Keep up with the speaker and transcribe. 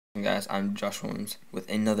Guys, I'm Josh Williams with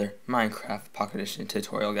another Minecraft Pocket Edition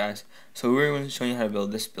tutorial, guys. So we're going to show you how to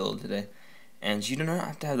build this build today, and you do not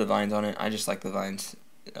have to have the vines on it. I just like the vines.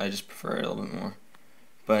 I just prefer it a little bit more.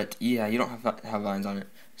 But yeah, you don't have to have vines on it.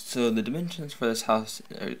 So the dimensions for this house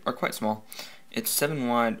are quite small. It's 7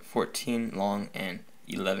 wide, 14 long, and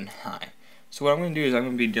 11 high. So what I'm going to do is I'm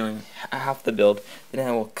going to be doing half the build, then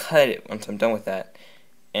I will cut it once I'm done with that,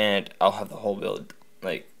 and I'll have the whole build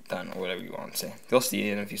done, or whatever you want to say. You'll see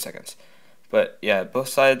it in a few seconds. But yeah, both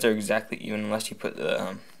sides are exactly even unless you put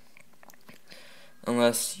the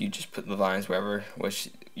unless you just put the vines wherever, which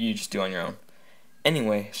you just do on your own.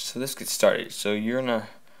 Anyway, so let's get started. So you're gonna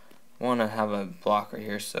want to have a block right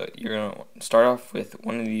here. So you're gonna start off with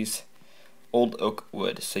one of these old oak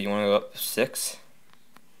wood. So you want to go up 6.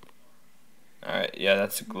 Alright, yeah,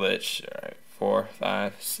 that's a glitch. Alright, 4,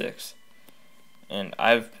 5, 6. And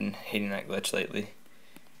I've been hating that glitch lately,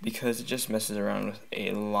 because it just messes around with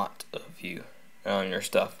a lot of you on your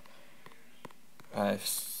stuff.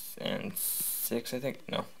 5 and 6, I think.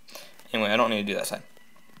 No. Anyway, I don't need to do that side.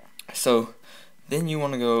 So then you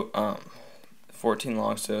want to go 14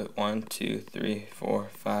 long. So 1, 2, 3, 4,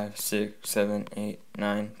 5, 6, 7, 8,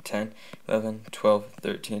 9, 10, 11, 12,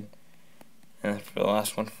 13, and for the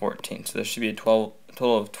last one, 14. So there should be a total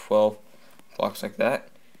of 12 blocks like that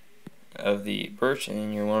of the birch, and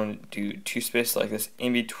then you want to do 2 spaces like this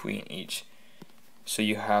in between each, so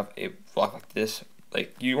you have a block like this.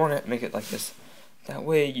 Like, you want to make it like this, that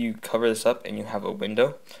way you cover this up and you have a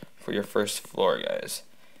window for your first floor, guys.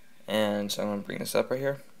 And so I'm going to bring this up right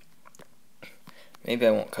here. Maybe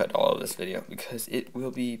I won't cut all of this video because it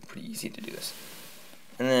will be pretty easy to do this.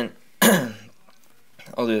 And then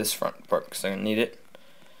I'll do this front part because I'm going to need it,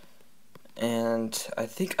 and I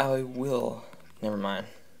think I will, never mind,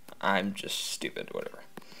 I'm just stupid, whatever.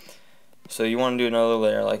 So you want to do another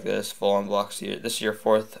layer like this, full on blocks here. This is your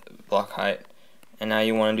 4th block height, and now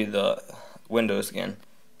you want to do the windows again.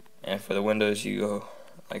 And for the windows, you go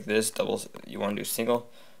like this, doubles. You want to do single,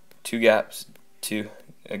 2 gaps, 2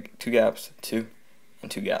 gaps, 2,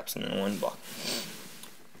 and 2 gaps, and then 1 block.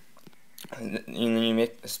 And then you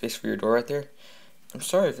make a space for your door right there. I'm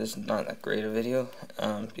sorry if this is not that great a video,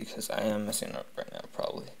 because I am messing up right now,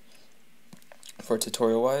 probably. For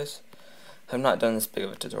tutorial wise, I've not done this big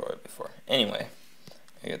of a tutorial before. Anyway,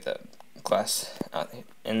 I get that glass out here,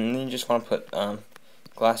 and then you just want to put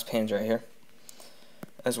glass panes right here,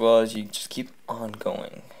 as well as you just keep on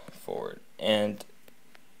going forward. And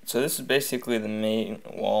so this is basically the main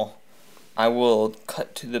wall. I will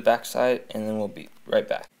cut to the back side, and then we'll be right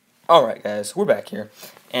back. Alright guys, we're back here,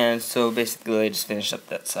 and so basically I just finished up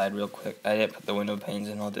that side real quick. I didn't put the window panes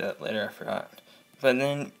in, I'll do that later, I forgot. But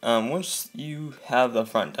then, once you have the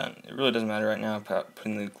front done, it really doesn't matter right now about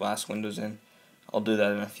putting the glass windows in. I'll do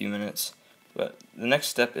that in a few minutes. But the next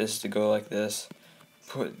step is to go like this,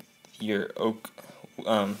 put your oak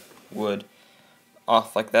wood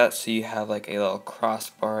off like that, so you have like a little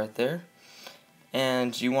crossbar right there.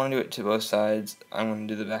 And you want to do it to both sides. I'm going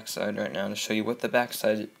to do the back side right now to show you what the back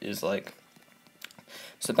side is like.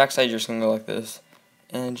 So the back side, you're just going to go like this,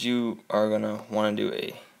 and you are going to want to do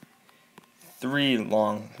a 3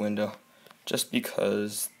 long window, just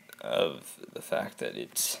because of the fact that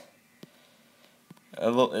it's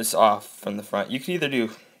off from the front. You could either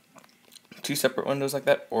do 2 separate windows like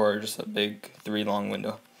that, or just a big 3 long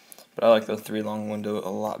window. But I like the 3 long window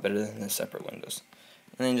a lot better than the separate windows.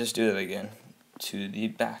 And then just do it again to the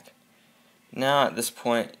back. Now at this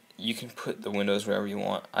point, you can put the windows wherever you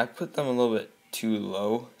want. I put them a little bit too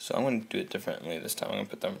low, so I'm going to do it differently this time. I'm going to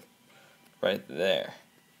put them right there.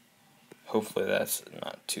 Hopefully that's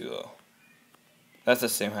not too low. That's the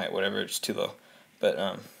same height, whatever, it's too low. But,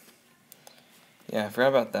 yeah, I forgot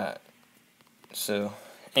about that. So,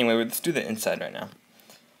 anyway, let's do the inside right now.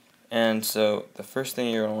 And so, the first thing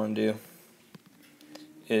you're going to want to do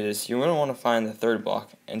is you're going to want to find the 3rd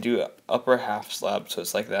block and do an upper half slab, so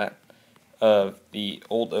it's like that, of the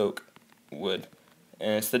old oak wood.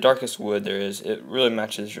 And it's the darkest wood there is. It really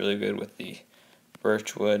matches really good with the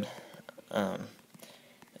birch wood,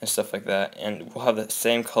 and stuff like that. And we'll have the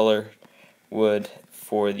same color wood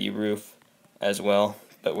for the roof as well,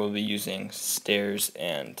 but we'll be using stairs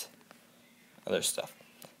and other stuff.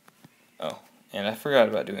 Oh, and I forgot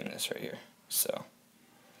about doing this right here. So,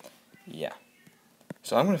 yeah.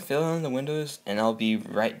 So I'm going to fill in the windows, and I'll be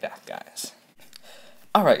right back, guys.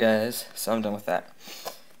 Alright, guys, so I'm done with that.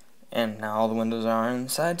 And now all the windows are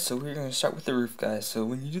inside, so we're going to start with the roof, guys. So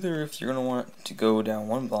when you do the roof, you're going to want to go down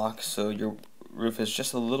 1 block, so your roof is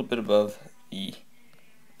just a little bit above the,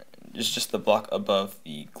 just the block above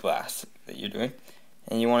the glass that you're doing.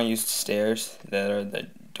 And you want to use stairs that are the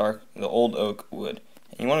old oak wood.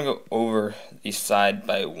 And you want to go over the side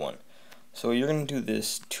by 1. So you're going to do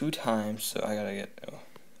this 2 times. So I gotta get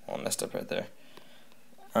all messed up right there.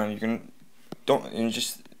 You're gonna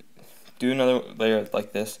just do another layer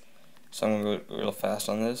like this. So I'm gonna go real fast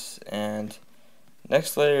on this, and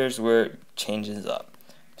next layer is where it changes up.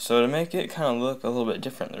 So to make it kind of look a little bit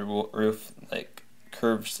different, the roof, like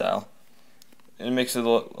curved style, it makes it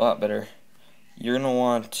look a lot better. You're gonna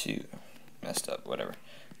want to messed up, whatever.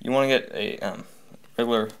 You want to get a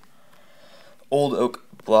regular old oak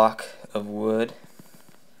block of wood,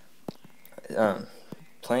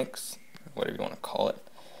 planks, whatever you want to call it,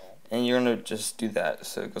 and you're gonna just do that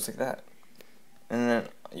so it goes like that. And then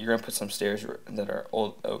you're gonna put some stairs that are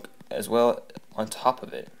old oak as well on top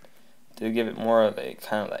of it to give it more of a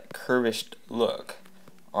kind of like curvish look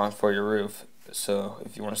on for your roof. So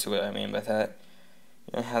if you want to see what I mean by that,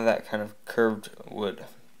 you're gonna have that kind of curved wood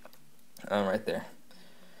right there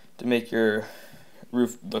to make your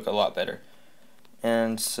roof look a lot better.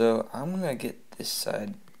 And so I'm gonna get this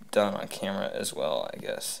side done on camera as well, I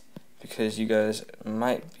guess, because you guys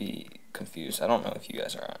might be confused. I don't know if you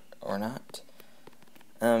guys are or not.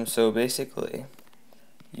 So basically,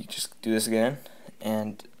 you just do this again,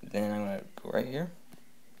 and then I'm gonna go right here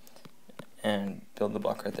and build the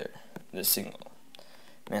block right there. This single.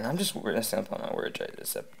 Man, I'm just messing up on my words right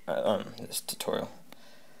this tutorial,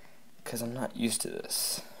 because I'm not used to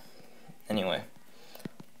this. Anyway,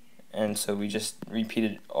 and so we just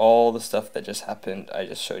repeated all the stuff that just happened. I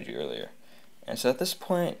just showed you earlier. And so at this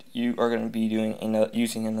point, you are going to be doing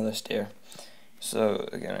using another stair. So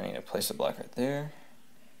again, I need to place a block right there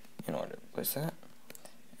in order to place that.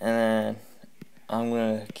 And then I'm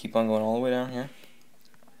going to keep on going all the way down here.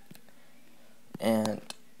 And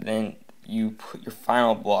then you put your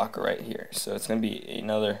final block right here. So it's going to be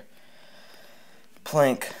another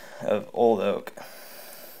plank of old oak.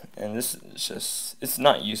 And this is just, I'm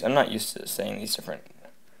not used to saying these different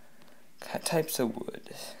types of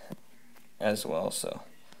wood as well, so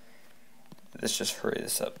let's just hurry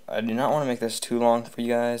this up. I do not want to make this too long for you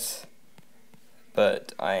guys,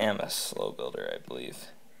 but I am a slow builder, I believe.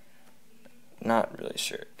 Not really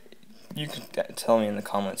sure. You can tell me in the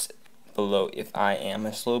comments below if I am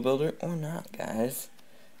a slow builder or not, guys.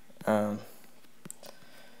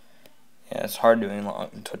 Yeah, it's hard doing long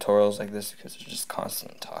tutorials like this because it's just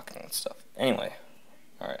constant talking and stuff. Anyway,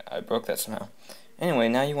 alright, I broke that somehow. Anyway,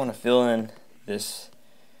 now you want to fill in this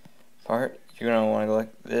part. You're going to want to go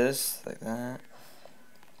like this, like that.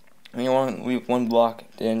 And you want to leave one block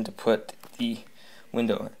in to put the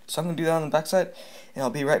window in. So I'm going to do that on the back side, and I'll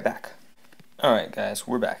be right back. Alright guys,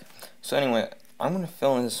 we're back. So anyway, I'm going to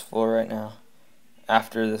fill in this floor right now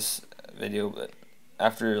after this video, but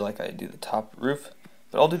after like I do the top roof.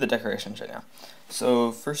 But I'll do the decorations right now.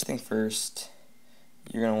 So first thing first,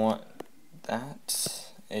 you're gonna want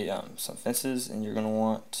some fences, and you're gonna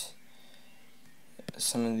want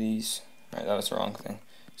some of these. Right, that was the wrong thing.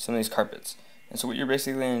 Some of these carpets. And so what you're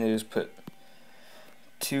basically gonna do is put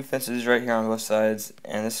 2 fences right here on both sides,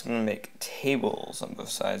 and this is gonna make tables on both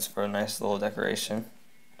sides for a nice little decoration.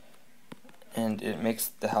 And it makes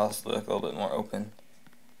the house look a little bit more open.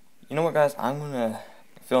 You know what, guys? I'm gonna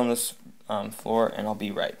fill in this floor, and I'll be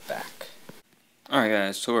right back. Alright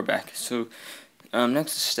guys, so we're back. So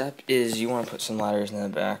next step is you want to put some ladders in the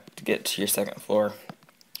back to get to your second floor.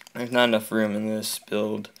 There's not enough room in this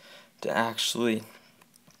build to actually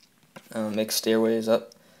make stairways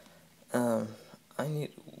up. I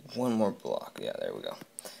need one more block. Yeah, there we go.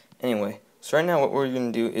 Anyway, so right now what we're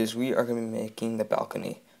going to do is we are going to be making the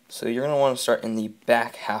balcony. So you're going to want to start in the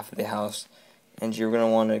back half of the house, and you're going to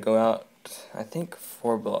want to go out, I think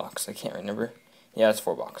 4 blocks. I can't remember. Yeah, it's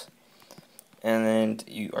 4 blocks. And then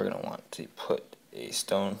you are going to want to put a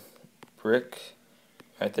stone brick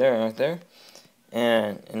right there and right there.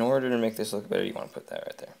 And in order to make this look better, you want to put that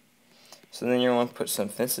right there. So then you're going to put some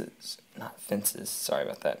sorry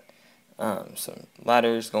about that. Some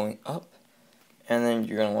ladders going up. And then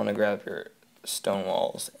you're going to want to grab your stone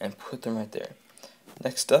walls and put them right there.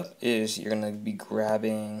 Next up is you're going to be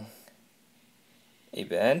grabbing a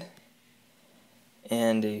bed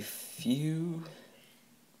and a few,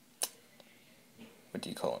 what do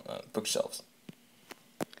you call them, bookshelves.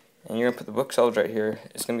 And you're going to put the bookshelves right here.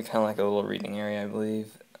 It's going to be kind of like a little reading area, I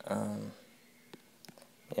believe.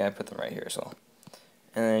 Yeah, I put them right here as well.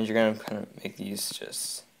 And then you're going to kind of make these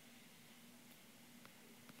just,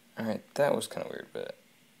 alright, that was kind of weird, but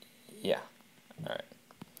yeah, alright.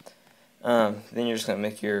 Then you're just going to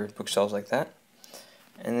make your bookshelves like that.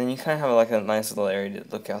 And then you kind of have like a nice little area to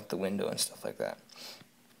look out the window and stuff like that.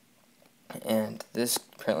 And this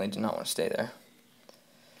apparently did not want to stay there.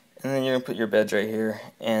 And then you're going to put your beds right here.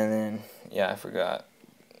 And then, yeah, I forgot.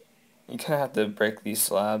 you kind of have to break these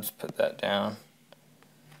slabs, put that down,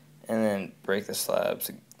 and then break the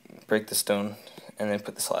slabs, break the stone, and then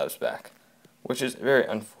put the slabs back, which is very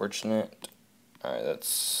unfortunate. Alright,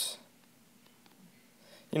 that's...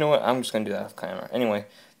 You know what, I'm just going to do that off camera. Anyway,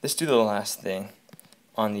 let's do the last thing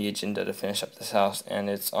on the agenda to finish up this house, and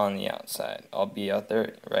it's on the outside. I'll be out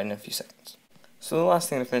there right in a few seconds. So the last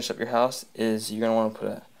thing to finish up your house is you're going to want to put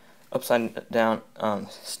a upside down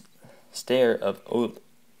stair of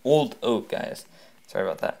old oak, guys. Sorry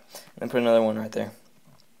about that. And then put another one right there.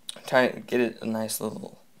 Try to get it a nice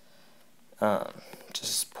little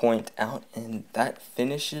just point out, and that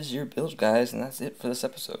finishes your build, guys. And that's it for this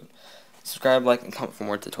episode. Subscribe, like, and comment for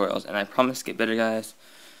more tutorials, and I promise to get better, guys.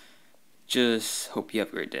 Just hope you have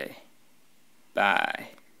a great day. Bye.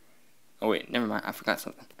 Oh wait, never mind, I forgot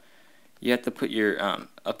something. You have to put your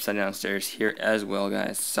upside down stairs here as well,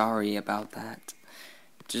 guys. Sorry about that.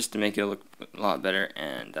 Just to make it look a lot better,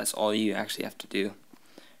 and that's all you actually have to do.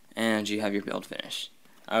 And you have your build finished.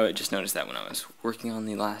 I just noticed that when I was working on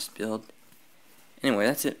the last build. Anyway,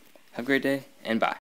 that's it. Have a great day, and bye.